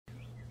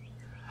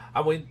I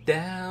went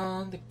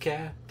down to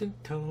Captain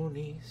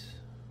Tony's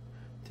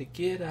to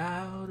get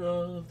out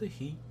of the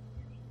heat.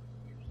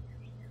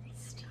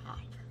 Stop.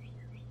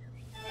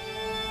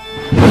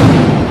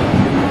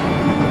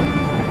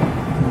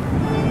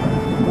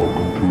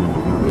 Welcome to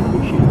another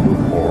episode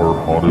of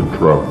Our Haunted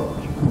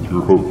Travels with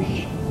your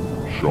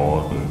hosts,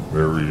 Sean and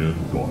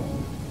Marianne Dawn.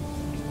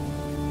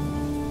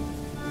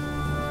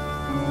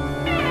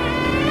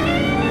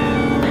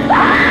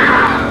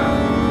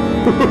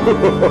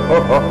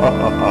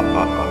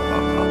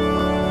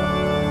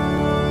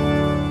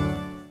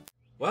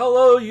 Well,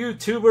 hello,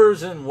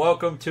 YouTubers, and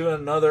welcome to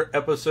another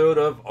episode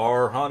of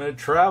Our Haunted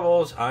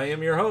Travels. I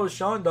am your host,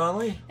 Sean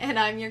Donnelly. And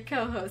I'm your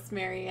co-host,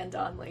 Marianne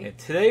Donnelly. And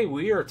today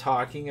we are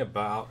talking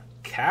about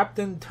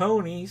Captain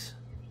Tony's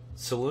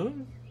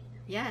Saloon.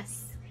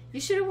 Yes. You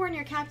should have worn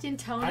your Captain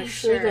Tony I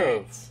shirt. should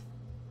have.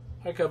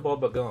 I got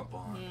Bubba Gump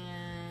on.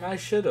 Yeah. I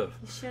should have.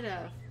 You should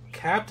have.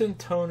 Captain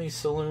Tony's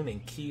Saloon in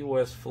Key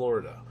West,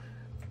 Florida.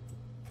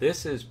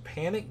 This is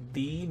Panic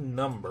D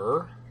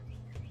number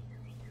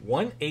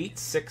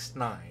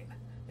 1869,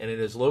 and it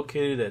is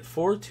located at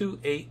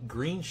 428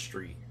 Green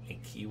Street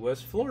in Key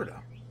West,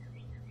 Florida.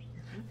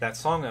 That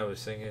song I was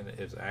singing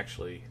is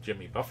actually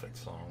Jimmy Buffett's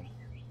song,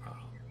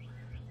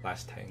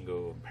 Last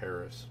Tango in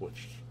Paris,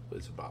 which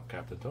is about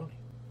Captain Tony.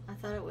 I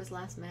thought it was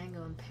Last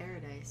Mango in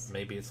Paradise.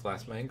 Maybe it's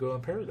Last Mango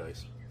in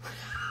Paradise.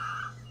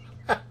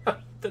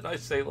 Did I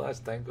say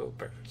Last Tango in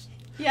Paris?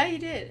 Yeah, you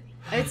did.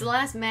 It's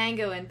Last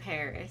Mango in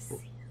Paris.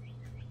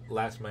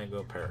 Last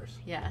Mango in Paris.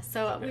 Yeah,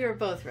 so we were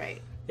both right.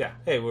 Yeah,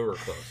 hey, we were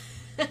close.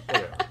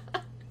 Whatever.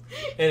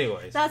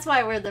 Anyways. That's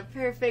why we're the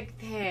perfect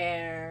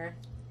pair.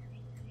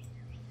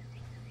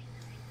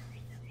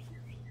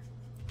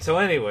 So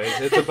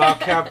anyways, it's about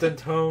Captain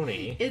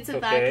Tony. It's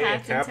about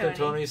Captain Tony.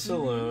 Tony's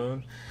Saloon.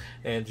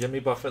 Mm-hmm. And Jimmy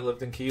Buffett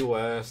lived in Key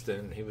West,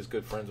 and he was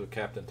good friends with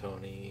Captain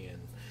Tony.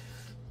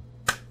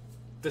 And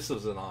this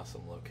was an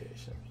awesome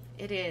location.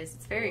 It is.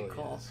 It's very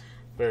cool. Is.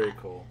 Very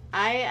cool.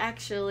 I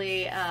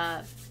actually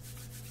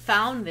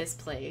found this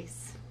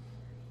place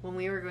when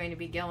we were going to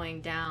be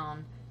going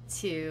down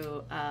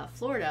to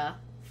Florida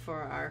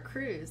for our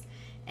cruise,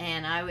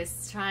 and I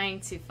was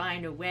trying to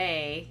find a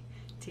way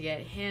to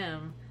get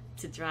him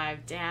to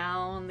drive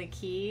down the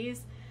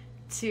Keys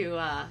to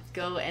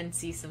go and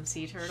see some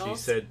sea turtles.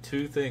 She said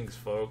two things,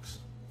 folks.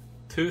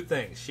 Two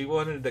things. She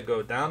wanted to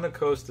go down the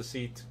coast to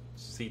see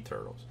sea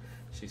turtles.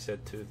 She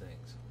said two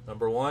things.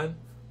 Number one,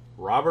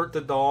 Robert the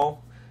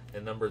Doll,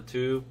 and number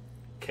two,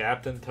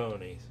 Captain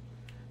Tony's.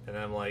 And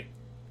I'm like,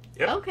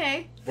 yep.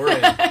 Okay. We're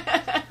in.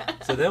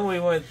 So then we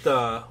went...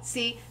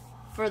 See,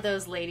 for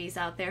those ladies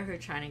out there who are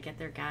trying to get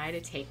their guy to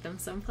take them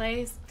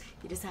someplace,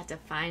 you just have to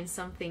find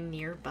something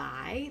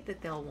nearby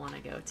that they'll want to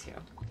go to.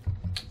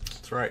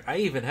 That's right. I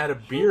even had a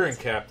beer in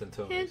Captain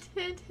Tony's. Hint,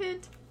 hint,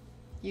 hint.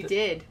 You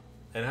did.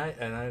 And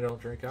I don't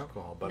drink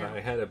alcohol, but No.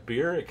 I had a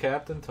beer at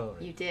Captain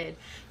Tony's. You did.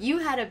 You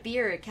had a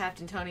beer at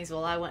Captain Tony's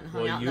while I went and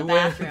hung out in the you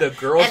bathroom. went in the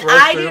girls' and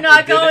I restroom do not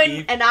and go didn't in,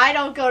 eat. and I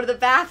don't go to the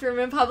bathroom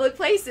in public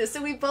places.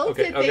 So we both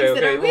did things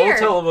that are We'll weird.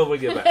 tell them when we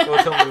get back.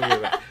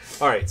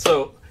 All right.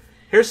 So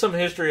here's some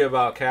history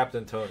about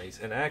Captain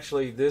Tony's, and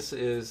actually, this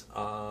is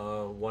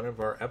one of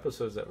our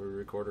episodes that we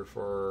recorded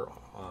for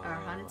Our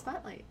Haunted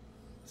Spotlight.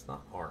 It's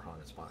not our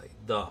Haunted Spotlight,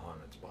 the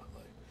Haunted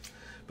Spotlight.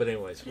 But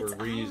anyways, we're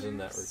reusing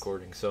that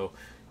recording. So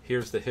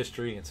here's the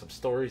history and some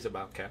stories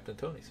about Captain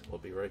Tony's. We'll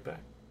be right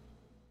back.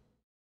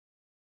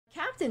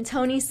 Captain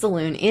Tony's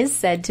Saloon is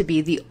said to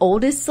be the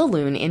oldest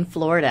saloon in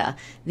Florida.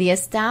 The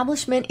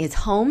establishment is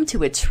home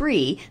to a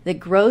tree that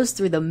grows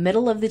through the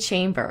middle of the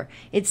chamber.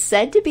 It's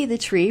said to be the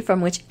tree from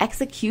which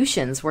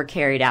executions were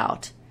carried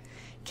out.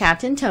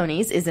 Captain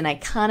Tony's is an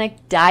iconic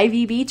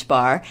divey beach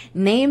bar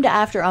named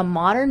after a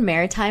modern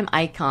maritime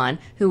icon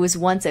who was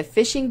once a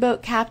fishing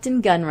boat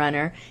captain,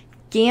 gunrunner,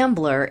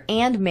 gambler,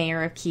 and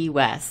mayor of Key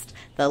West,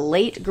 the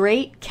late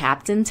great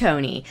Captain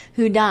Tony,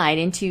 who died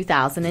in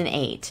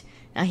 2008.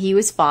 Now, he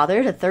was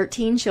father to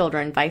 13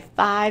 children by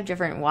 5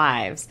 different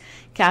wives.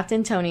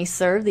 Captain Tony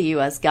served the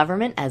U.S.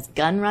 government as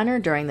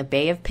gunrunner during the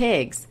Bay of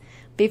Pigs.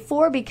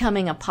 Before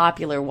becoming a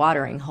popular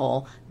watering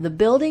hole, the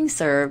building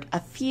served a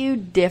few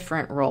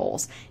different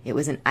roles. It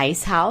was an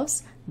ice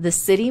house, the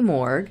city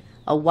morgue,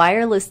 a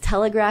wireless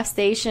telegraph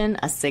station,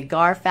 a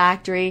cigar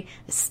factory,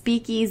 a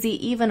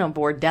speakeasy, even a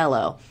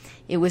bordello.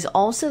 It was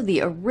also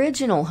the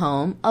original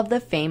home of the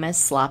famous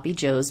Sloppy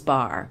Joe's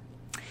Bar.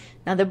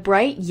 Now, the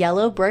bright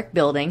yellow brick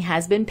building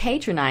has been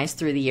patronized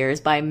through the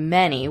years by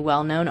many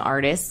well-known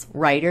artists,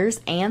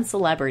 writers, and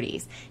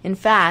celebrities. In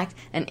fact,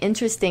 an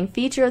interesting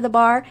feature of the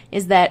bar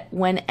is that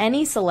when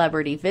any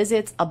celebrity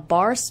visits, a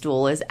bar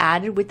stool is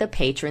added with the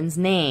patron's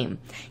name.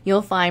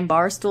 You'll find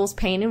bar stools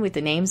painted with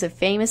the names of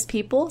famous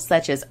people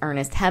such as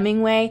Ernest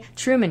Hemingway,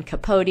 Truman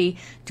Capote,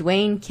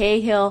 Dwayne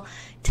Cahill,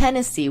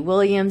 Tennessee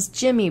Williams,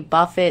 Jimmy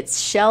Buffett,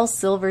 Shel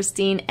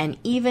Silverstein, and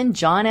even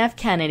John F.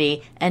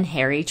 Kennedy and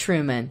Harry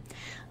Truman,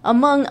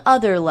 among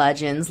other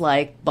legends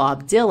like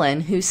Bob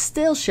Dylan, who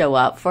still show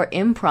up for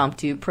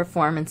impromptu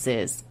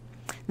performances.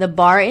 The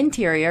bar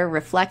interior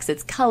reflects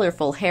its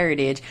colorful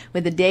heritage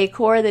with a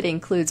decor that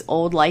includes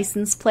old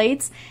license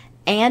plates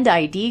and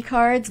ID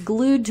cards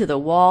glued to the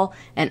wall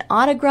and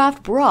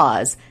autographed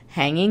bras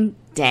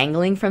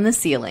dangling from the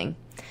ceiling.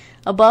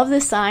 Above the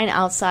sign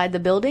outside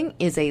the building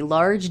is a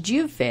large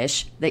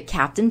jewfish that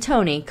Captain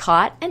Tony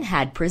caught and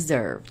had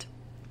preserved.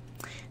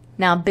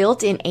 Now,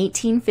 built in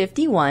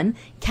 1851,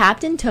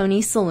 Captain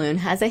Tony's Saloon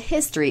has a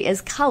history as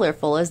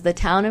colorful as the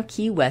town of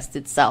Key West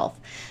itself.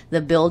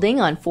 The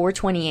building on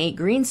 428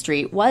 Green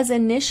Street was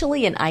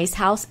initially an ice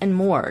house and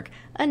morgue,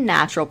 a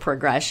natural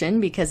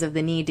progression because of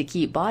the need to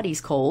keep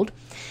bodies cold.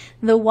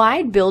 The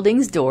wide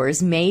building's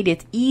doors made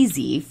it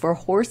easy for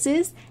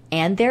horses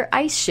and their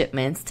ice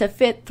shipments to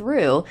fit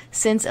through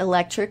since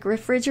electric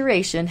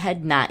refrigeration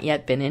had not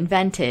yet been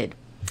invented.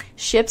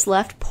 Ships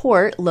left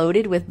port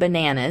loaded with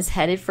bananas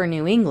headed for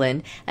New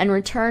England and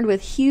returned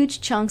with huge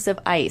chunks of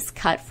ice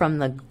cut from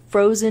the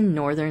frozen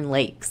northern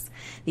lakes.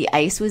 The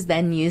ice was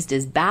then used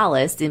as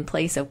ballast in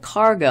place of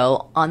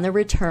cargo on the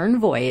return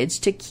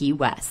voyage to Key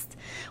West.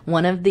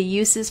 One of the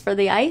uses for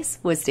the ice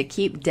was to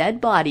keep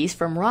dead bodies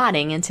from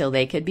rotting until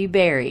they could be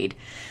buried.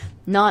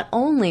 Not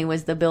only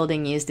was the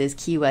building used as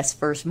Key West's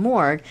first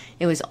morgue,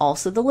 it was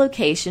also the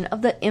location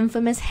of the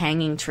infamous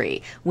hanging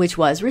tree, which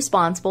was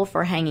responsible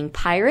for hanging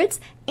pirates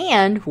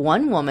and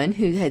one woman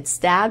who had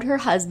stabbed her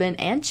husband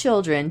and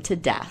children to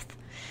death.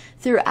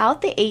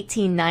 Throughout the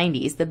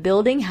 1890s, the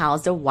building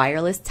housed a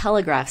wireless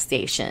telegraph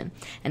station,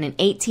 and in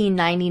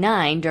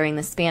 1899, during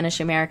the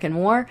Spanish-American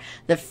War,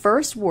 the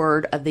first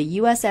word of the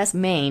USS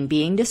Maine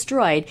being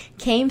destroyed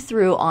came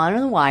through on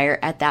a wire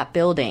at that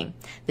building.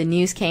 The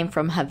news came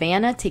from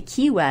Havana to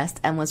Key West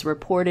and was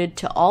reported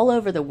to all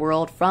over the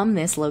world from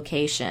this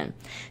location.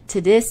 To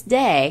this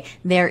day,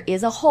 there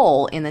is a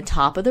hole in the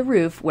top of the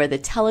roof where the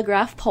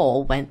telegraph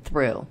pole went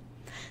through.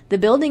 The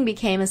building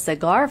became a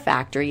cigar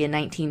factory in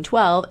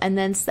 1912 and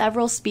then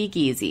several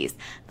speakeasies,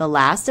 the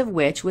last of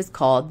which was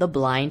called the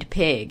Blind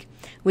Pig,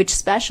 which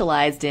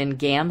specialized in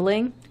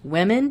gambling,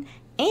 women,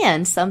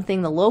 and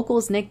something the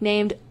locals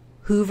nicknamed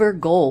Hoover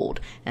Gold,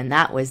 and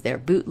that was their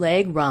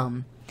bootleg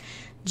rum.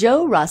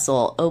 Joe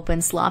Russell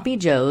opened Sloppy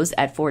Joe's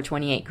at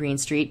 428 Green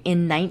Street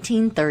in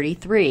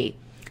 1933.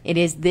 It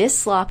is this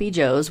Sloppy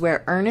Joe's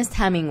where Ernest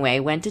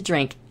Hemingway went to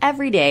drink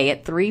every day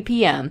at 3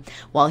 p.m.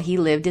 while he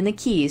lived in the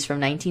Keys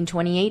from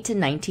 1928 to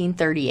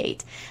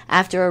 1938.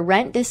 After a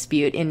rent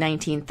dispute in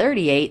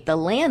 1938, the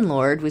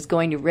landlord was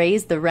going to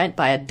raise the rent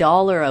by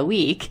 $1 a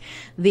week.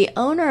 The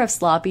owner of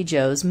Sloppy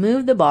Joe's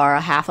moved the bar a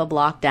half a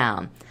block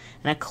down,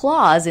 and a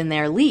clause in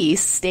their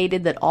lease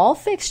stated that all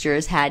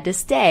fixtures had to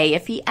stay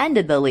if he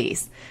ended the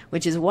lease,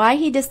 which is why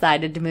he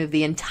decided to move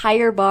the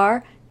entire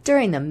bar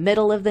during the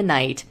middle of the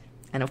night.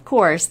 And of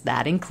course,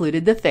 that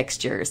included the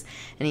fixtures.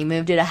 And he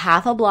moved it a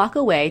half a block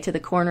away to the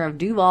corner of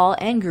Duval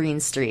and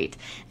Green Street.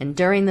 And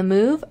during the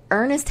move,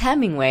 Ernest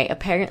Hemingway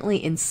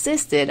apparently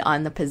insisted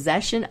on the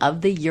possession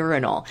of the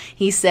urinal.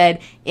 He said,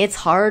 "It's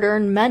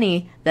hard-earned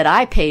money that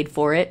I paid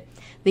for it."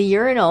 The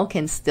urinal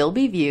can still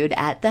be viewed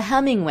at the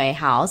Hemingway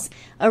House.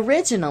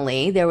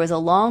 Originally, there was a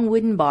long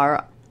wooden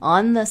bar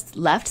on the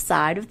left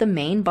side of the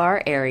main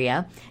bar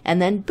area,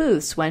 and then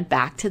booths went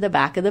back to the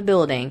back of the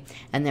building,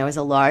 and there was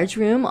a large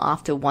room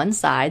off to one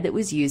side that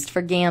was used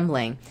for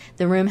gambling.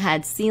 The room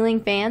had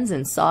ceiling fans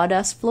and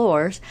sawdust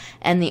floors,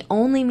 and the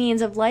only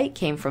means of light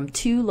came from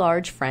two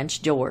large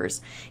French doors.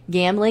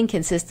 Gambling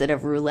consisted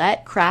of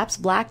roulette, craps,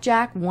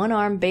 blackjack,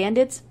 one-armed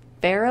bandits,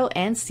 faro,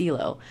 and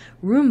CeeLo.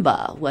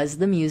 Rumba was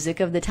the music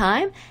of the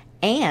time,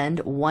 and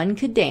one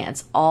could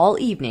dance all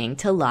evening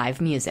to live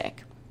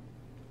music.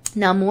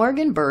 Now,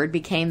 Morgan Bird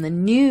became the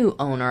new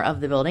owner of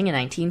the building in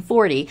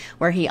 1940,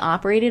 where he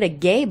operated a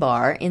gay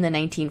bar in the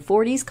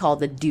 1940s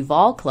called the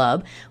Duval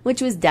Club,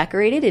 which was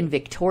decorated in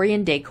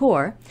Victorian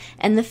decor.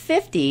 In the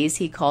 50s,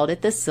 he called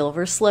it the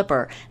Silver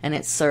Slipper, and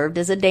it served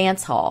as a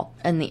dance hall.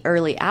 In the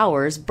early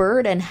hours,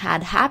 Bird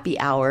had happy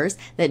hours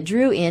that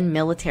drew in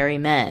military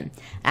men.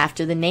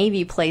 After the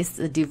Navy placed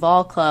the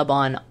Duval Club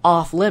on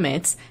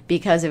off-limits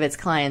because of its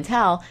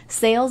clientele,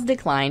 sales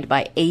declined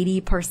by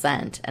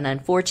 80%, and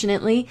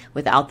unfortunately,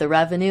 without the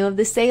revenue of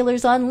the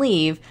sailors on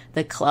leave,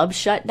 the club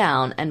shut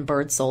down and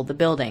Bird sold the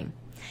building.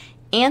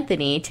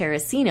 Anthony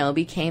Terracino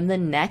became the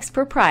next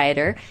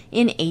proprietor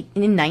in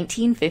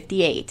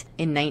 1958.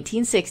 In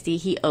 1960,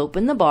 he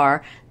opened the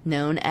bar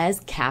known as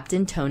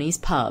Captain Tony's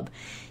Pub.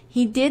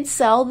 He did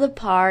sell the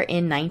bar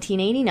in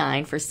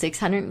 1989 for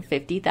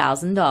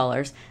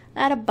 $650,000,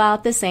 at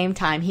about the same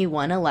time he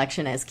won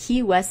election as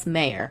Key West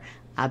mayor,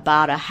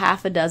 about a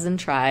half a dozen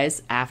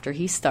tries after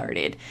he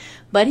started.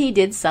 But he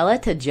did sell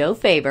it to Joe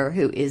Faber,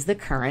 who is the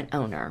current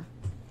owner.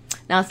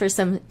 Now for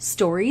some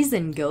stories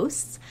and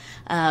ghosts,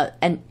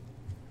 an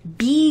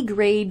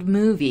B-grade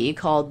movie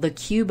called The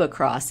Cuba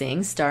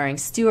Crossing, starring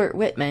Stuart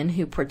Whitman,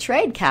 who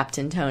portrayed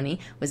Captain Tony,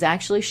 was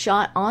actually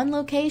shot on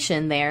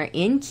location there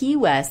in Key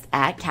West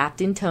at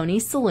Captain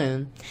Tony's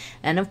Saloon.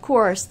 And of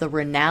course, the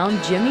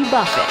renowned Jimmy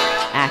Buffett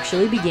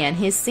actually began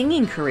his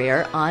singing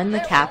career on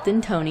the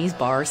Captain Tony's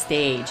bar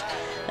stage.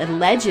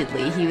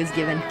 Allegedly, he was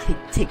given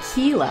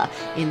tequila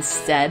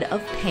instead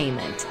of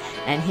payment.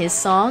 And his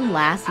song,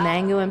 Last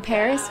Mango in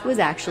Paris, was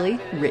actually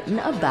written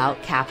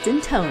about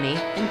Captain Tony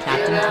and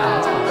Captain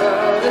Tony's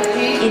home.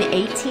 In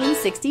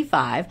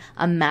 1865,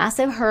 a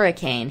massive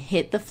hurricane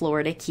hit the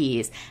Florida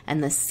Keys,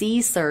 and the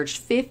sea surged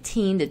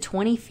 15 to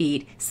 20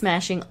 feet,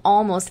 smashing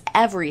almost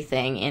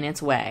everything in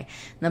its way.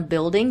 The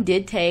building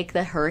did take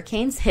the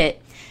hurricane's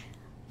hit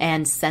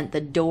and sent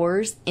the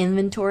doors,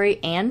 inventory,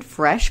 and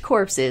fresh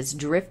corpses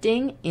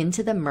drifting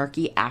into the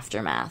murky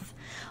aftermath.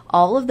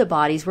 All of the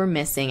bodies were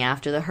missing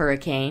after the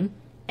hurricane,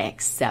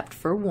 except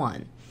for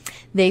one.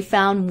 They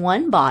found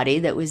one body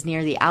that was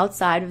near the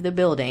outside of the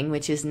building,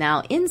 which is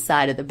now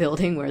inside of the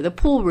building where the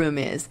pool room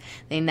is.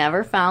 They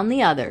never found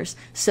the others,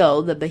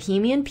 so the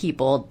Bohemian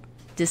people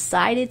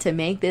decided to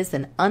make this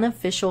an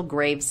unofficial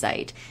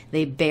gravesite.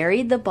 They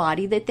buried the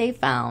body that they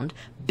found,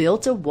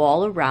 built a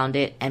wall around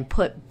it, and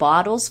put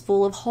bottles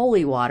full of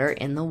holy water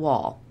in the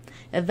wall.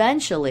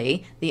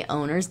 Eventually, the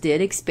owners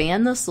did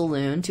expand the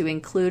saloon to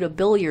include a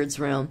billiards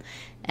room,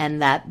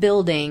 and that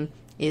building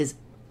is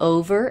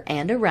over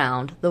and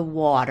around the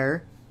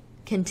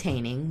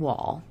water-containing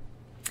wall.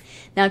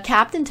 Now,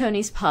 Captain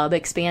Tony's pub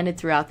expanded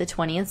throughout the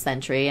 20th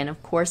century, and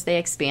of course they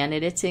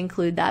expanded it to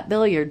include that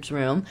billiards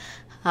room.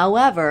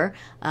 However,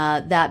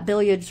 that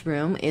billiards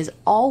room is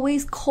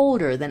always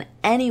colder than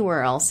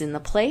anywhere else in the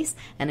place,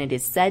 and it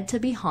is said to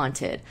be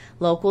haunted.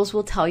 Locals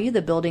will tell you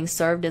the building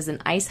served as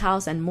an ice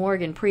house and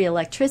morgue in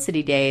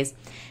pre-electricity days,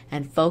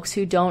 and folks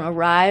who don't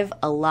arrive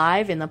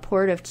alive in the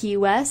port of Key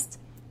West,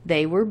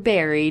 they were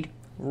buried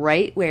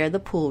right where the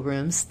pool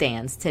room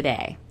stands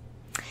today.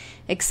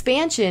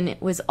 Expansion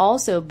was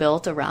also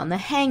built around the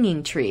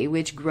hanging tree,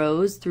 which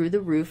grows through the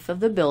roof of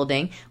the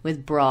building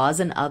with bras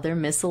and other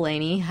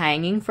miscellany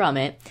hanging from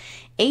it.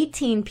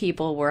 18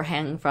 people were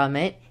hanging from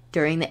it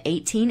during the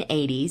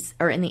 1880s,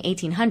 or in the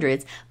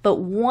 1800s, but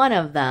one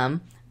of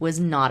them was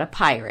not a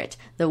pirate.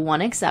 The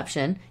one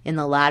exception in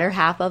the latter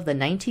half of the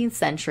 19th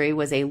century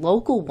was a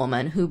local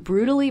woman who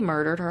brutally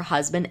murdered her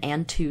husband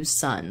and 2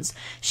 sons.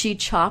 She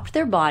chopped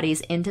their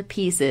bodies into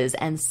pieces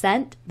and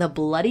sent the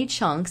bloody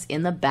chunks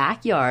in the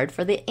backyard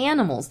for the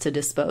animals to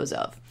dispose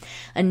of.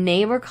 A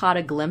neighbor caught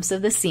a glimpse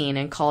of the scene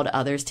and called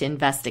others to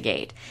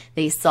investigate.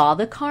 They saw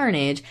the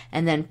carnage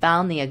and then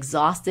found the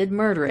exhausted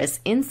murderess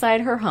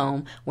inside her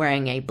home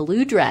wearing a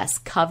blue dress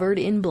covered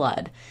in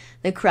blood.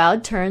 The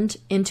crowd turned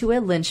into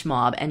a lynch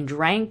mob and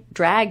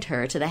dragged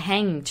her to the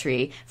hanging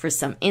tree for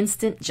some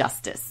instant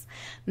justice.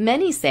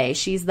 Many say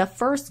she's the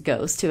first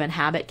ghost to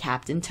inhabit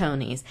Captain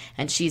Tony's,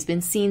 and she's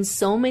been seen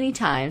so many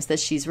times that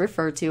she's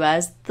referred to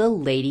as the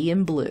Lady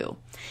in Blue.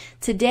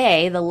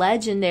 Today, the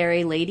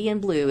legendary Lady in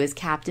Blue is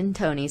Captain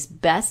Tony's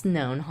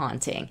best-known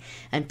haunting,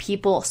 and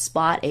people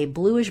spot a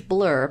bluish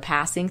blur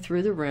passing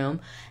through the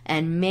room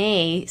and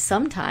may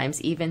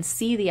sometimes even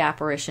see the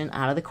apparition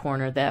out of the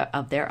corner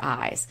of their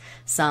eyes.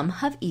 Some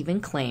have even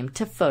claimed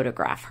to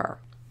photograph her.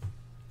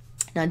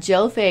 Now,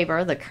 Joe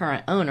Faber, the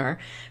current owner,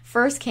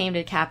 first came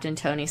to Captain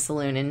Tony's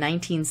Saloon in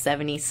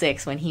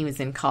 1976 when he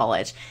was in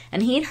college,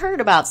 and he'd heard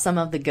about some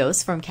of the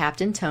ghosts from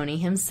Captain Tony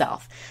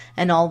himself.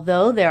 And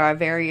although there are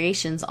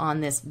variations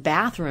on this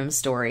bathroom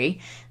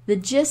story, the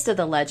gist of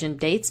the legend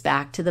dates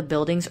back to the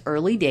building's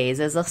early days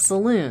as a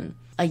saloon.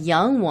 A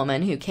young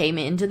woman who came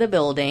into the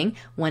building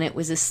when it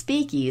was a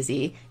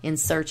speakeasy in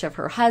search of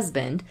her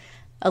husband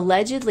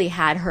allegedly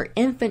had her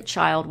infant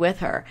child with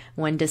her.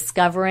 When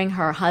discovering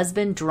her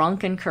husband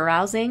drunk and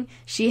carousing,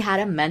 she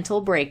had a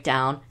mental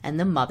breakdown and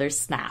the mother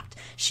snapped.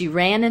 She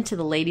ran into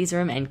the ladies'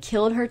 room and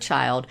killed her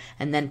child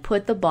and then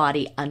put the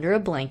body under a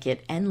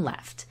blanket and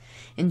left.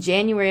 In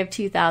January of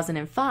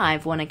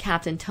 2005, one of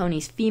Captain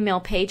Tony's female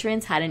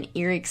patrons had an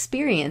eerie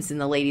experience in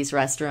the ladies'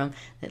 restroom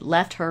that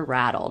left her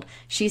rattled.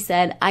 She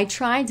said, "I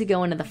tried to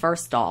go into the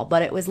first stall,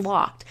 but it was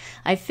locked.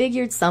 I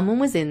figured someone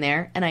was in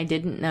there, and I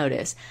didn't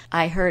notice.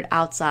 I heard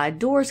outside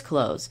doors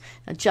close.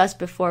 Just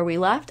before we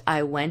left,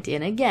 I went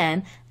in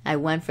again. I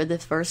went for the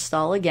first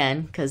stall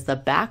again because the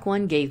back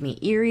one gave me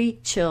eerie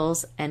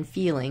chills and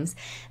feelings,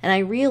 and I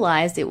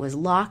realized it was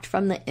locked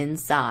from the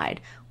inside.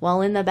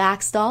 While in the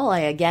back stall, I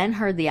again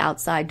heard the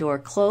outside door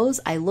close.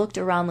 I looked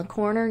around the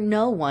corner.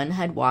 No one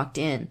had walked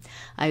in.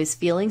 I was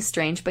feeling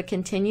strange but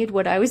continued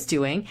what I was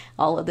doing.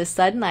 All of a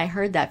sudden, I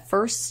heard that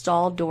first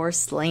stall door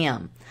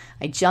slam.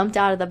 I jumped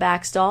out of the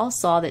back stall,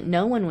 saw that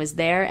no one was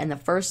there, and the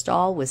first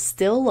stall was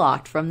still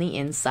locked from the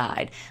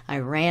inside. I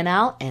ran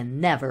out and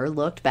never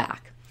looked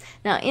back."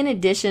 Now, in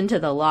addition to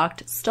the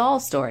locked stall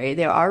story,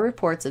 there are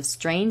reports of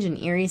strange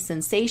and eerie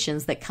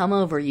sensations that come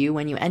over you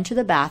when you enter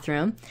the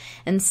bathroom,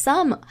 and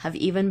some have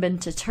even been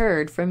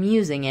deterred from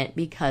using it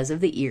because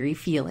of the eerie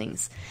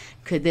feelings.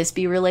 Could this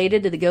be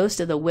related to the ghost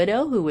of the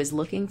widow who was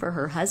looking for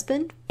her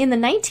husband? In the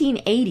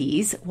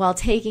 1980s, while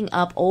taking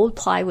up old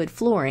plywood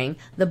flooring,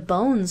 the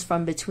bones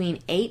from between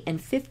 8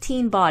 and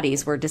 15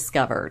 bodies were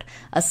discovered.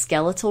 A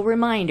skeletal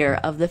reminder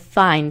of the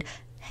find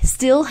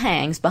still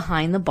hangs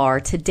behind the bar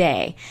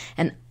today,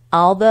 and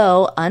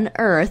although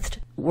unearthed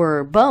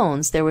were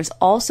bones, there was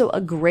also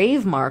a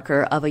grave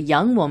marker of a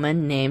young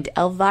woman named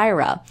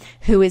Elvira,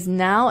 who is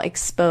now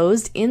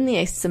exposed in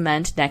the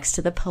cement next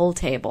to the pool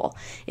table.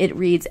 It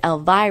reads,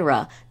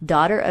 Elvira,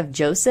 daughter of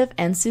Joseph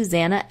and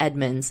Susanna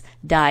Edmonds,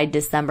 died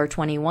December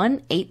 21,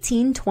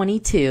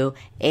 1822,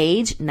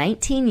 age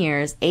 19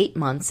 years, 8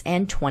 months,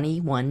 and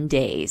 21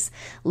 days.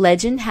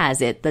 Legend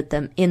has it that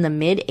in the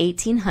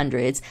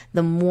mid-1800s,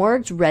 the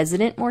morgue's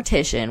resident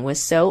mortician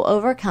was so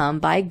overcome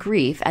by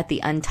grief at the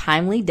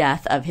untimely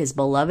death of his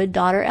beloved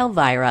daughter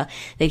Elvira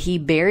that he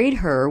buried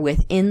her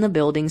within the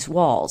building's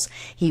walls.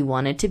 He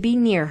wanted to be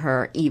near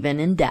her even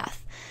in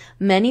death.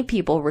 Many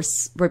people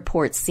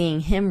report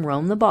seeing him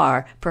roam the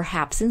bar,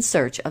 perhaps in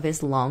search of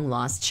his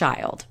long-lost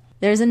child.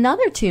 There's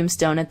another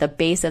tombstone at the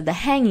base of the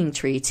hanging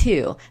tree,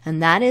 too,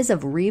 and that is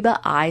of Reba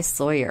I.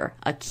 Sawyer,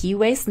 a Key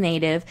West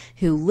native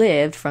who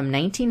lived from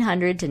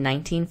 1900 to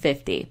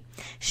 1950.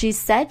 She's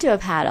said to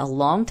have had a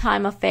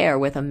long-time affair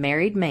with a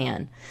married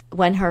man.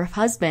 When her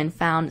husband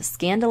found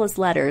scandalous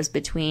letters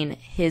between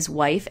his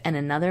wife and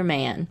another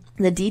man,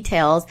 the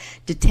detailed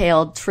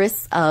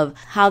trysts of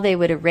how they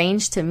would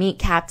arrange to meet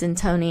Captain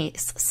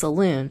Tony's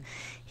saloon,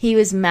 he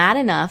was mad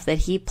enough that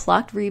he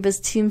plucked Reba's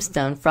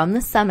tombstone from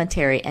the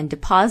cemetery and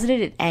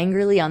deposited it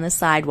angrily on the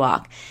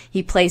sidewalk.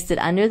 He placed it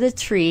under the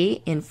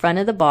tree in front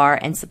of the bar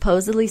and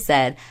supposedly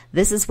said,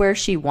 "This is where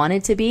she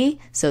wanted to be,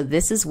 so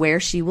this is where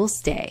she will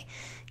stay."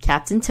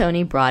 Captain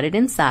Tony brought it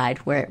inside,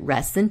 where it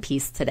rests in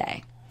peace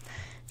today.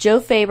 Joe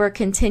Faber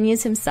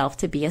continues himself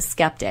to be a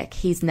skeptic.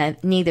 He's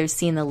neither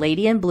seen the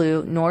lady in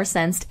blue nor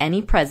sensed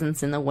any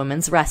presence in the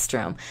women's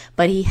restroom,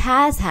 but he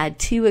has had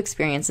 2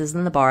 experiences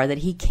in the bar that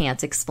he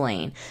can't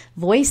explain,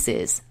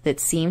 voices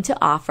that seem to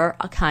offer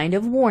a kind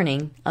of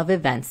warning of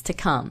events to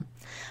come.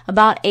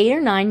 About 8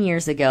 or 9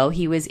 years ago,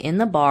 he was in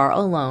the bar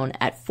alone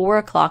at 4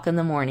 o'clock in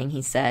the morning,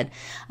 he said.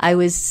 I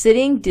was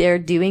sitting there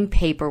doing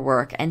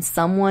paperwork and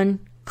someone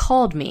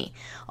called me.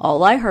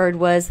 All I heard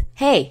was,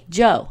 "Hey,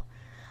 Joe."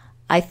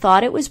 I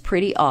thought it was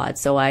pretty odd,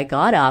 so I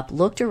got up,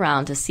 looked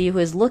around to see who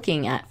was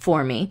looking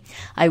for me.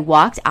 I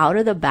walked out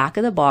of the back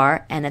of the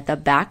bar, and at the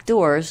back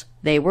doors,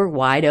 they were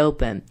wide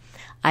open.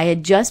 I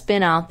had just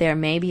been out there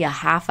maybe a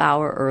half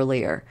hour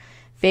earlier.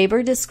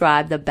 Faber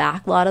described the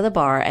back lot of the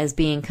bar as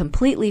being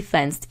completely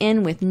fenced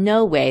in with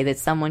no way that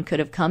someone could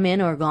have come in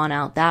or gone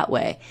out that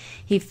way.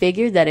 He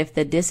figured that if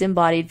the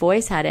disembodied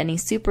voice had any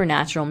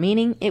supernatural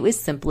meaning, it was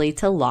simply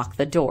to lock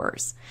the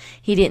doors.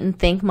 He didn't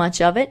think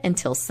much of it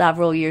until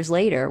several years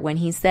later when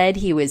he said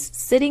he was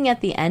sitting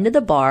at the end of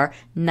the bar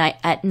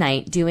at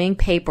night doing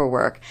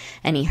paperwork,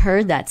 and he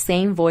heard that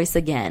same voice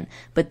again,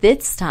 but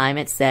this time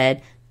it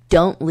said,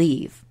 "Don't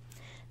leave."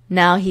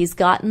 Now he's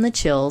gotten the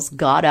chills,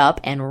 got up,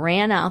 and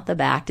ran out the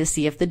back to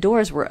see if the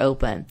doors were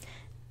open.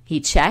 He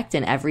checked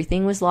and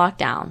everything was locked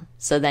down.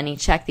 So then he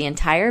checked the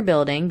entire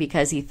building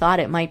because he thought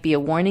it might be a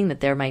warning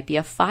that there might be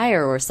a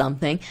fire or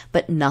something,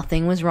 but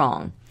nothing was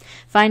wrong.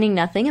 Finding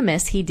nothing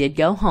amiss, he did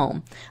go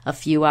home. A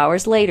few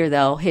hours later,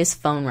 though, his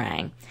phone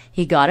rang.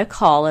 He got a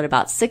call at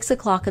about 6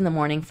 o'clock in the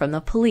morning from the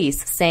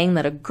police saying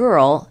that a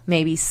girl,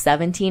 maybe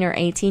 17 or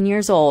 18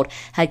 years old,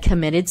 had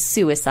committed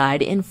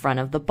suicide in front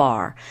of the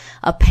bar.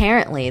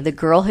 Apparently, the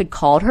girl had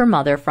called her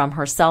mother from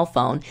her cell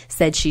phone,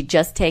 said she'd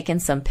just taken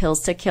some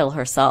pills to kill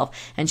herself,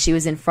 and she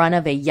was in front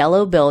of a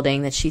yellow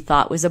building that she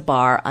thought was a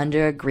bar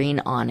under a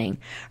green awning.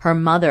 Her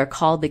mother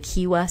called the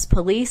Key West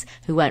police,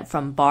 who went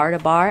from bar to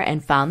bar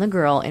and found the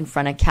girl in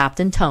front of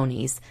Captain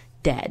Tony's,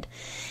 dead.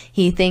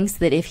 He thinks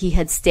that if he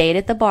had stayed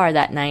at the bar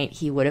that night,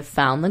 he would have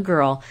found the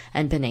girl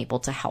and been able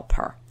to help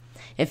her.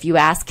 If you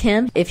ask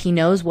him if he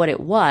knows what it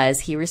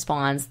was, he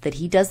responds that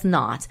he does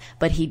not,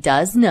 but he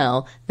does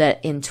know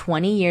that in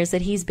 20 years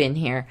that he's been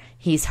here,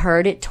 he's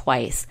heard it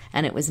twice,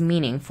 and it was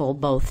meaningful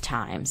both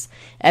times.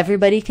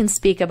 Everybody can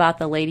speak about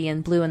the lady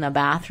in blue in the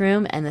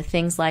bathroom and the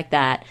things like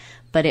that,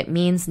 but it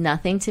means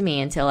nothing to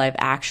me until I've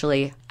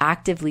actually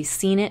actively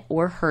seen it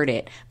or heard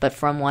it. But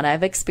from what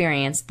I've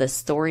experienced, the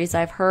stories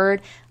I've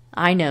heard,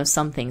 I know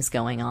something's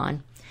going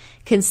on.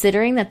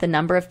 Considering that the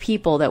number of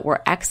people that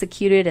were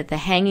executed at the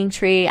hanging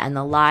tree and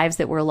the lives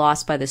that were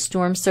lost by the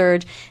storm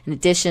surge, in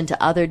addition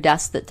to other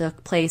deaths that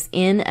took place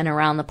in and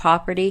around the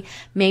property,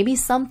 maybe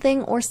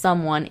something or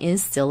someone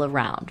is still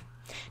around.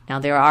 Now,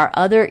 there are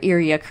other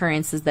eerie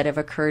occurrences that have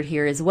occurred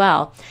here as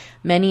well.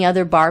 Many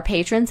other bar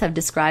patrons have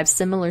described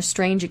similar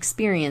strange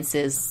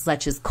experiences,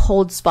 such as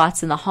cold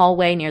spots in the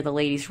hallway near the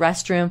ladies'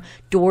 restroom,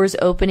 doors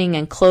opening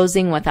and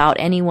closing without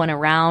anyone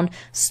around,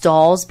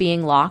 stalls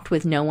being locked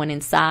with no one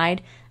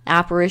inside,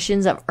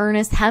 apparitions of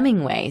Ernest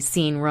Hemingway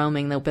seen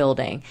roaming the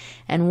building,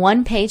 and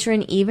one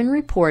patron even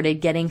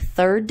reported getting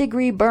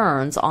third-degree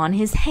burns on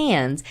his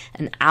hands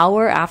an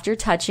hour after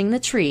touching the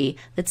tree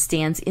that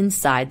stands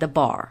inside the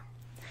bar.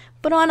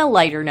 But on a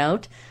lighter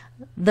note,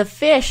 the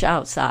fish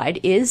outside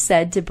is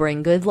said to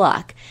bring good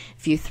luck.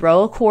 If you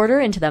throw a quarter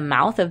into the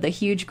mouth of the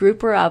huge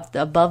grouper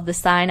above the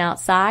sign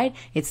outside,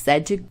 it's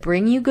said to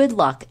bring you good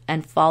luck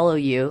and follow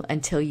you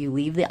until you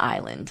leave the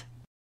island.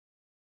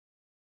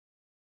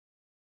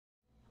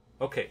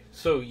 Okay,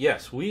 so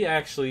yes, we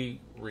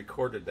actually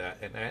recorded that,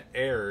 and that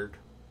aired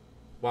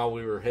while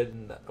we were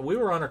heading, we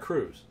were on a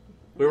cruise.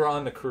 We were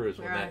on the cruise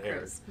when that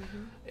aired.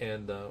 Mm-hmm.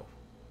 And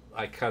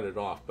I cut it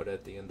off, but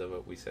at the end of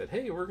it, we said,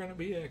 "Hey, we're going to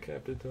be at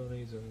Captain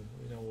Tony's, and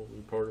we'll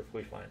report if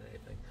we find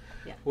anything."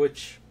 Yeah.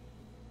 Which,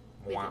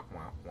 We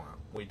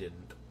we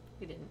didn't.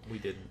 We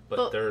didn't.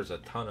 But there's a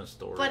ton of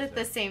stories. But at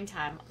the same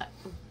time,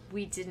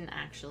 we didn't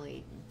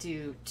actually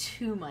do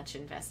too much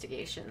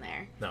investigation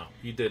there. No,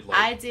 you did.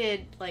 I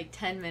did like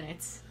 10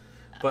 minutes.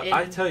 But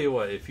I tell you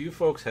what, if you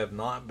folks have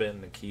not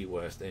been to Key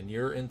West and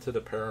you're into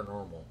the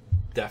paranormal,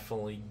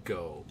 definitely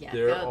go. Yeah,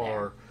 there go are.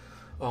 there.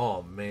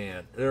 Oh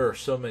man, there are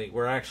so many.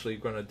 We're actually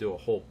going to do a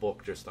whole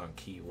book just on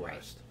Key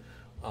West.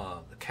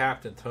 Right. The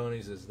Captain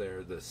Tony's is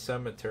there. The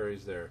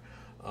cemetery's there.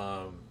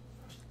 The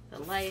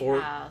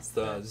lighthouse.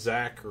 The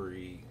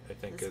Zachary, I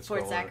think it's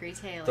called. Fort Zachary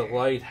Taylor. The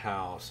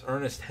lighthouse.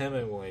 Ernest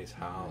Hemingway's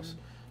house.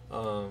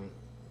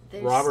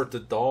 There's Robert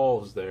the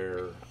Doll's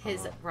there.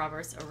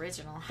 Robert's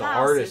original house. The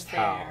artist is there,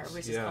 house,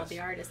 which is called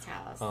the artist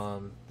house.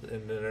 And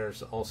then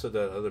there's also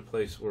that other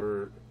place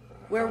where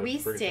we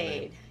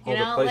stayed.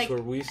 The place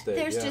where we stayed.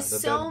 There's yeah, just the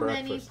so bed and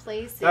many breakfast.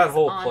 places that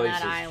whole on place that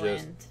is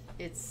island. Just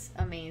it's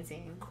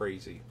amazing.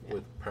 Crazy Yeah.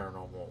 with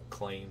paranormal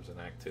claims and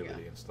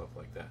activity Yeah. and stuff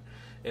like that.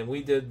 And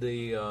we did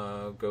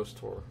the ghost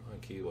tour on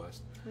Key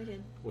West. We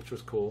did. Which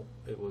was cool.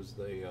 It was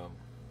the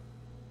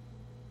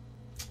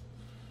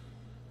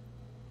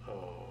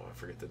I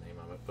forget the name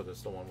of it, but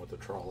it's the one with the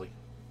trolley.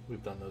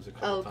 We've done those a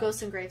couple times.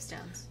 Ghosts and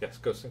Gravestones. Yes,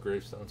 Ghosts and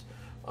Gravestones.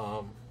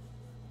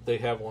 They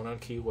have one on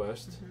Key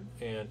West,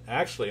 and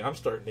actually, I'm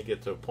starting to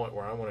get to a point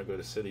where I want to go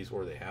to cities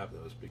where they have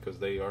those because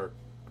they are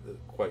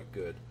quite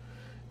good.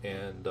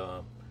 And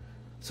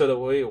so the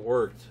way it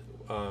worked,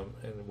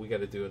 and we got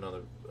to do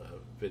another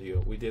video.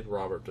 We did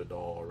Robert the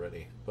Doll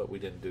already, but we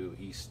didn't do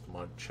East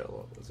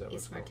Martello. Is that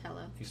what's called?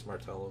 East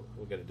Martello.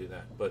 We got to do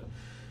that, but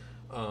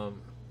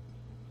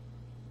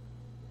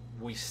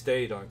we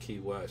stayed on Key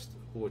West,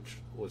 which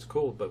was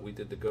cool. But we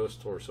did the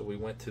ghost tour, so we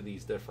went to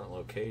these different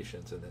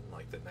locations, and then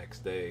like the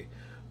next day,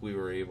 we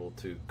were able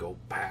to go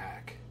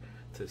back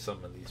to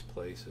some of these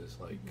places,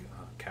 like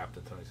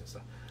Captain Tony's and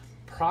stuff.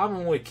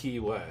 Problem with Key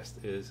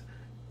West is,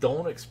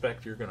 don't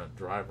expect you're going to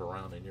drive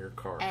around in your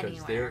car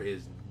because there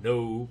is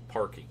no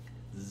parking,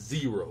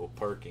 zero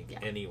parking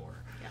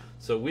anywhere. Yeah.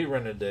 So we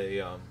rented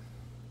a,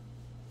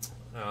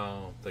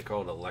 they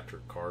call it an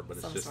electric car, but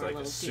it's just like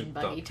a souped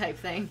up type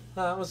thing.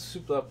 It was a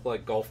souped up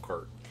like golf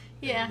cart.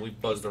 Yeah, and we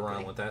buzzed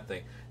around with that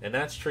thing, and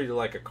that's treated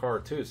like a car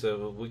too.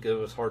 So it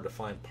was hard to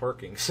find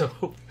parking.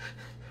 So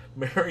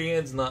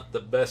Marianne's not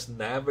the best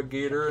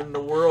navigator in the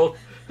world.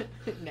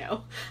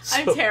 No,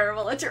 I'm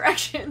terrible at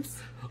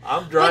directions.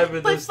 I'm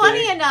driving but this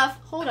funny thing. enough,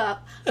 hold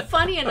up.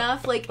 Funny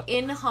enough, like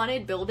in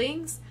haunted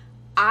buildings,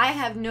 I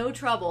have no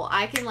trouble.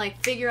 I can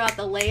like figure out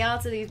the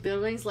layouts of these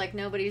buildings like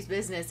nobody's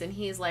business. And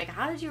he's like,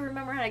 "How did you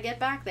remember how to get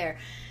back there?"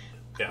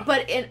 Yeah.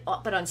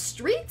 But on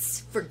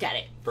streets, forget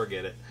it.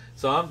 Forget it.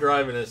 So I'm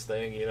driving this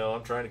thing,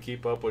 I'm trying to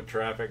keep up with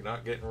traffic,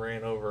 not getting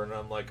ran over, and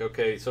I'm like,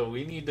 okay, so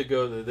we need to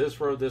go to this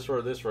road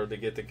to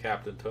get to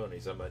Captain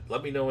Tony's. I'm like,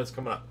 let me know when it's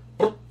coming up.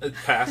 Boom, it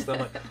passed. I'm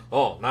like,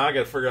 oh, now I got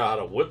to figure out how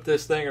to whip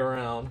this thing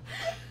around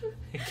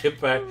and get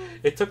back.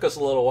 It took us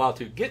a little while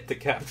to get to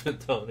Captain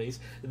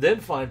Tony's, then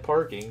find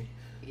parking.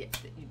 Yeah,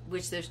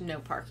 which there's no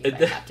parking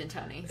by Captain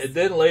Tony's. And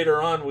then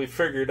later on, we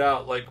figured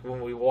out, like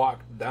when we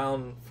walked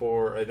down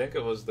for, I think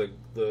it was the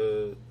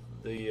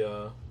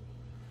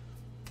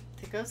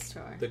ghost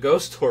tour. The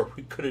ghost tour,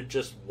 we could have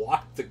just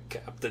walked to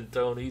Captain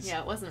Tony's.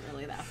 Yeah, it wasn't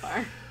really that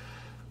far.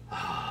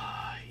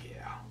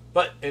 Yeah.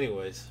 But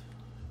anyways,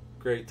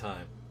 great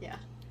time. Yeah.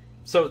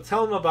 So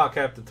tell them about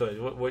Captain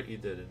Tony's, what you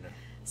did in there.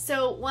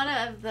 So one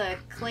of the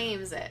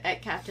claims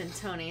at Captain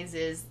Tony's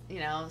is,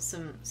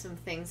 some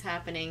things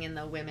happening in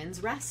the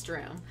women's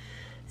restroom.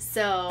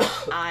 So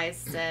I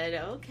said,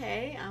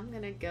 okay, I'm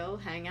going to go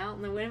hang out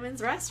in the women's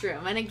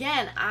restroom. And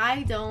again,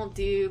 I don't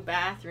do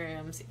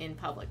bathrooms in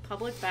public.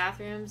 Public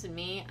bathrooms and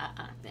me,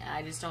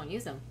 I just don't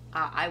use them.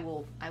 I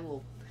will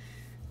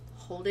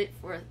hold it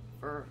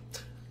for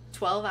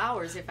 12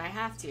 hours if I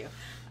have to.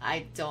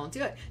 I don't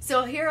do it.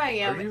 So here I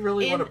am. Do you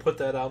really want to put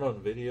that out on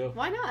video?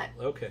 Why not?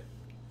 Okay.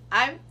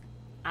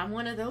 I'm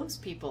one of those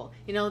people.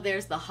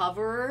 There's the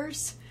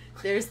hoverers.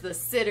 There's the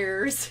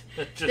sitters.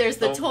 There's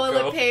the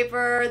toilet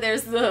paper.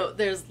 There's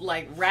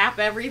like wrap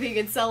everything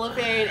in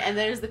cellophane, and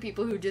there's the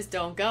people who just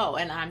don't go.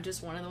 And I'm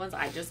just one of the ones.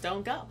 I just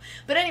don't go.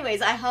 But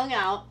anyways, I hung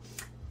out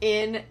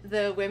in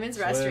the women's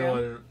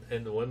restroom.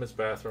 In the women's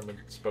bathroom and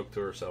spoke to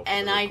herself.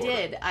 And I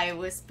did.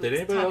 Did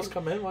anybody else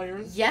come in while you were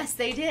in? Yes,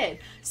 they did.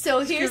 So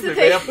here's the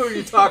thing. Ma'am, who are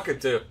you talking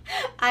to?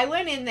 I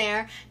went in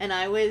there and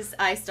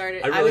I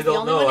started. I really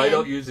don't know. I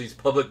don't use these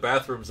public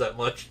bathrooms that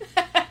much.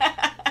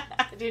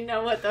 I didn't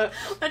know what the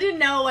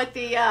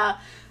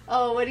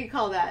what do you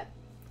call that?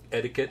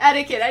 Etiquette. I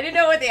didn't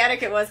know what the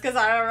etiquette was because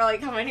I don't really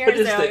come in here. What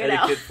is the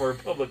etiquette for a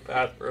public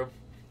bathroom?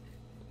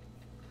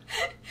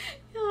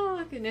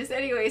 Oh goodness.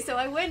 Anyway, so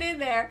I went in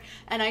there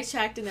and I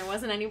checked and there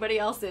wasn't anybody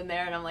else in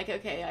there and I'm like,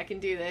 okay, I can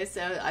do this.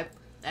 So I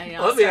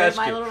Let me ask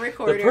my you, little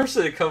recorder. the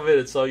person that come in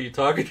and saw you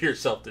talking to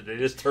yourself, did they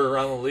just turn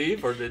around and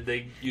leave, or did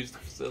they use the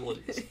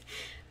facilities?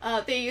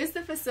 They used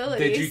the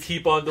facilities. Did you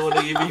keep on doing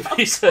the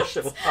EVP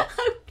session? Wow.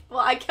 Well,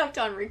 I kept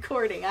on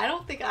recording. I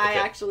don't think I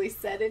actually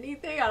said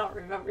anything. I don't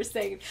remember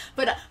saying.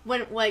 But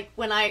when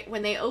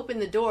they opened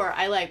the door,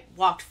 I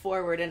walked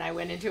forward and I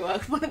went into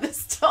one of the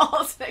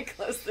stalls and I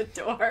closed the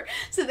door,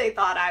 so they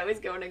thought I was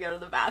going to go to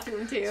the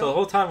bathroom too. So the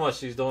whole time while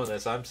she's doing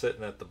this, I'm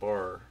sitting at the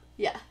bar.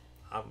 Yeah.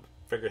 I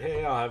figured,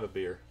 hey, I'll have a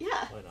beer.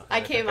 Yeah. Why not?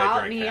 I came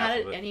out and he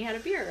had a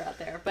beer out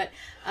there. But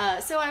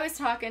so I was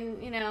talking,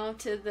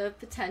 to the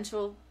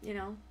potential,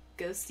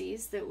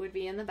 ghosties that would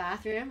be in the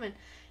bathroom,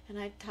 and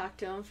I talked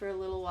to him for a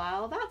little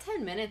while, about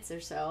 10 minutes or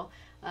so.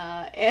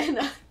 And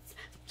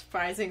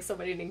surprising,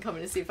 somebody didn't come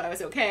in to see if I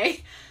was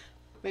okay.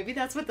 Maybe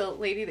that's what the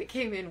lady that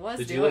came in was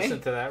doing. Did you listen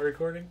to that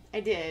recording?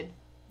 I did.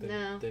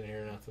 Didn't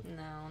hear nothing?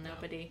 No,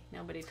 nobody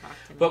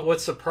talked to me. But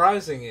what's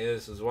surprising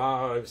is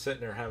while I was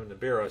sitting there having the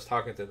beer, I was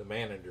talking to the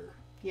manager.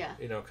 Yeah.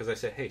 Because I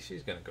said, hey,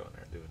 she's going to go in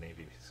there and do an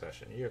AVP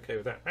session. Are you okay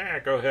with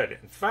that? Go ahead.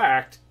 In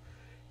fact,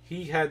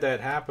 he had that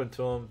happen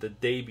to him the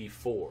day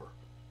before.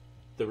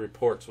 The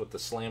reports with the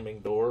slamming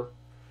door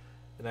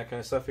and that kind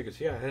of stuff. He goes,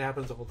 yeah, it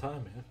happens all the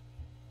time, man.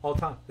 All the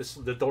time.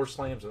 The door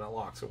slams and it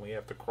locks, and we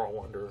have to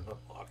crawl under and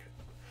unlock it.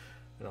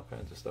 And all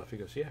kinds of stuff. He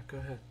goes, yeah, go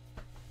ahead.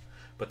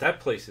 But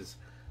that place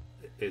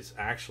is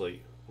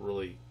actually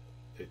really,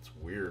 it's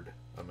weird.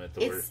 I meant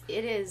the word.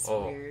 It is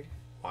weird.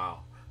 Wow.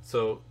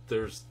 So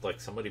there's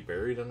somebody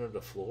buried under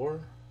the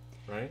floor,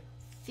 right?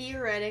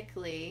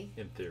 Theoretically.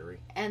 In theory.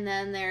 And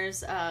then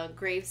there's a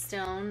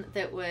gravestone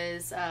that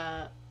was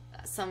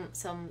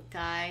some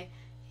guy.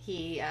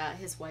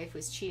 His wife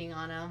was cheating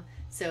on him,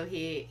 so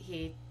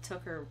he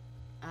took her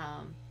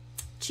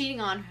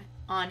cheating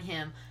on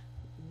him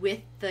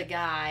with the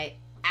guy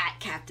at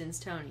Captain's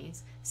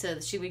Tony's, so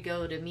that she would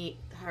go to meet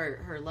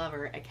her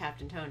lover at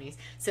Captain Tony's.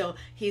 So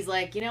he's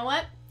like, you know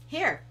what?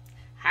 Here,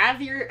 have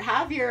your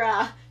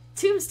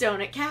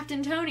tombstone at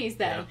Captain Tony's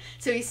then. Yeah.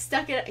 So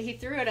he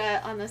threw it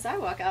on the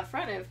sidewalk out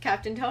front of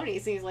Captain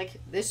Tony's, and he's like,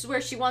 this is where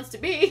she wants to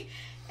be.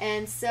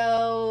 And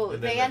so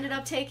they ended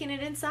up taking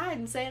it inside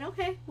and saying,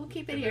 okay, we'll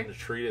keep it here. And the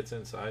tree that's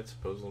inside,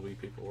 supposedly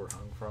people were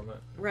hung from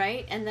it.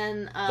 Right. And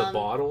then the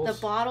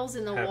bottles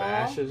in the wall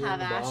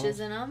have ashes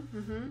in them.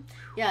 Mm-hmm.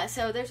 Yeah,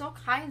 so there's all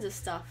kinds of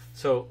stuff.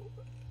 So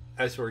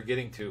as we're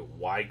getting to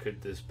why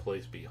could this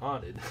place be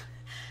haunted?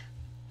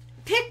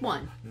 Pick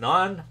one.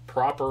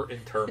 Non-proper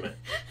interment.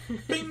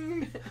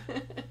 Bing!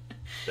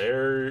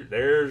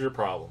 There's your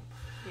problem.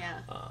 Yeah.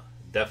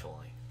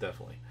 Definitely.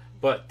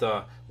 But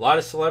a lot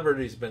of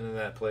celebrities been in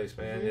that place,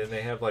 man, and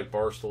they have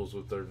bar stools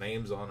with their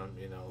names on them,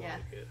 Yeah.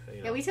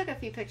 Yeah, we took a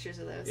few pictures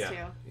of those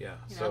too. Yeah.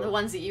 The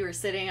ones that you were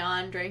sitting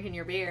on drinking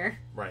your beer.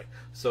 Right.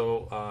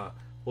 So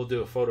we'll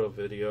do a photo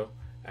video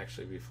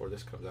actually before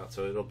this comes out,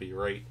 so it'll be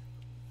right,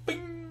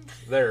 bing,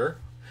 there,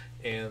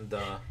 and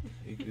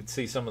you can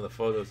see some of the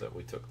photos that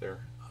we took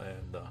there,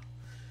 and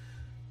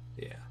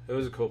yeah, it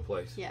was a cool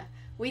place. Yeah,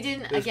 we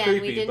didn't. It was again,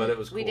 creepy, but it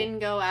was cool. We didn't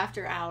go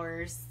after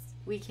hours.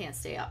 We can't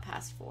stay up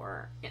past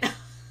 4.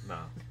 No.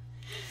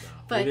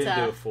 But, we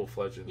didn't do a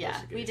full-fledged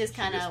investigation. Yeah, we just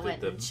kind of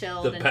went and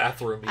chilled. The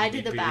bathroom EVP. I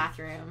did the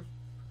bathroom.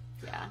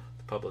 Yeah.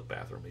 The public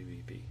bathroom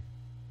EVP.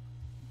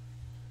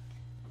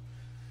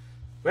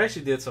 We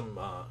actually did some,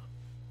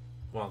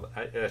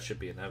 that should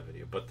be in that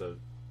video, but the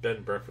bed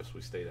and breakfast we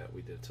stayed at,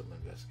 we did some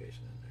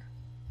investigation in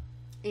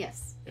there.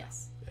 Yes. Yeah.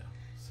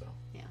 So.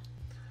 Yeah.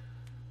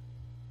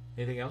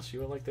 Anything else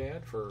you would like to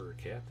add for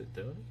Captain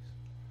Tony's?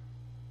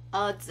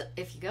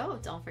 If you go,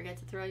 don't forget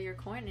to throw your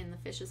coin in the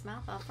fish's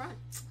mouth out front.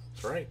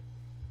 That's right.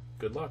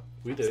 Good luck.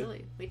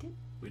 Absolutely. We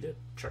did.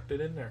 Chucked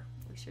it in there.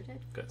 We sure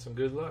did. Got some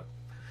good luck.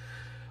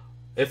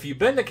 If you've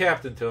been to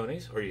Captain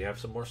Tony's, or you have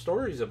some more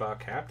stories about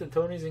Captain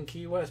Tony's in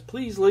Key West,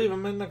 please leave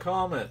them in the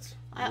comments.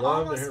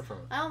 Love to hear from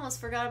them. I almost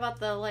forgot about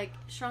the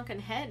shrunken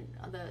head,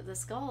 the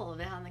skull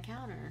behind the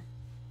counter.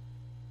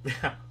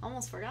 Yeah.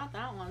 Almost forgot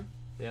that one.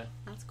 Yeah.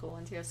 That's a cool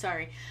one too.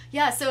 Sorry.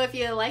 Yeah. So if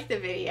you like the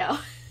video.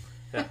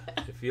 Yeah.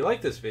 If you like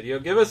this video,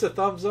 give us a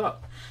thumbs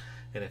up.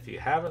 And if you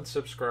haven't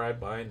subscribed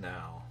by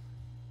now,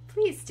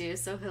 please do,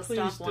 so he'll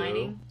stop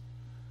whining.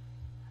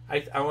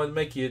 I want to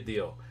make you a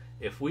deal.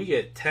 If we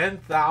get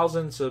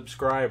 10,000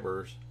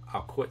 subscribers,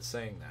 I'll quit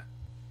saying that.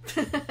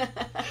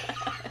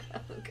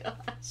 Oh,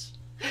 gosh.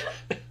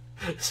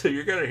 So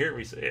you're going to hear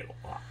me say it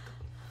a lot.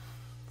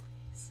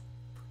 Please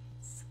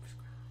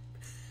subscribe.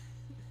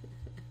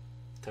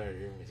 Tired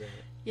of hearing me say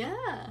it?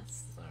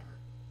 Yes. All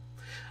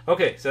right.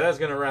 Okay, so that's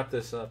going to wrap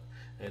this up.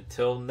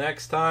 Until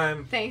next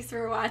time. Thanks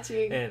for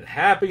watching. And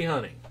happy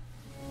hunting.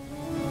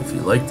 If you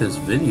like this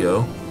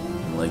video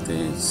and like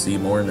to see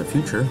more in the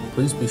future,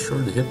 please be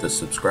sure to hit the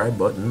subscribe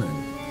button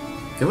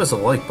and give us a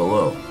like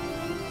below.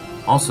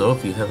 Also,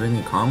 if you have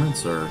any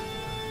comments or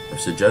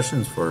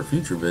suggestions for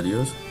future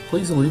videos,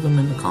 please leave them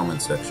in the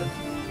comment section.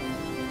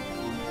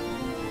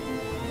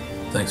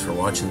 Thanks for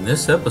watching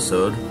this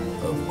episode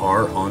of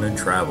Our Haunted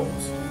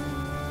Travels.